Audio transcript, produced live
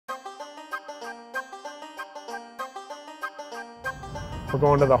We're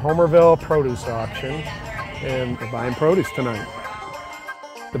going to the Homerville produce auction, and we're buying produce tonight.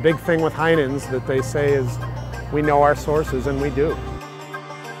 The big thing with Heinen's that they say is we know our sources, and we do.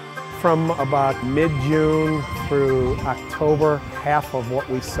 From about mid-June through October, half of what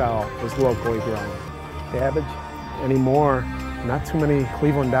we sell is locally grown. Cabbage, anymore, not too many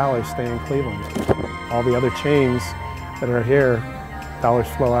Cleveland dollars stay in Cleveland. All the other chains that are here, dollars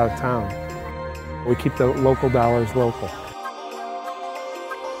flow out of town. We keep the local dollars local.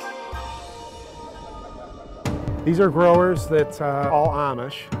 These are growers that all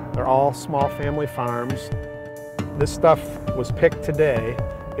Amish. They're all small family farms. This stuff was picked today.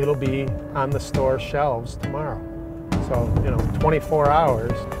 It'll be on the store shelves tomorrow. So, 24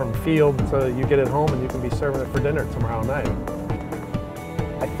 hours from field to you get it home and you can be serving it for dinner tomorrow night.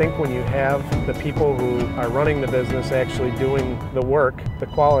 I think when you have the people who are running the business actually doing the work, the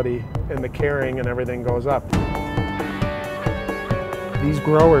quality and the caring and everything goes up. These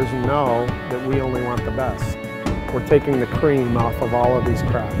growers know that we only want the best. We're taking the cream off of all of these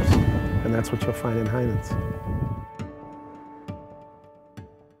crops, and that's what you'll find in Heinen's.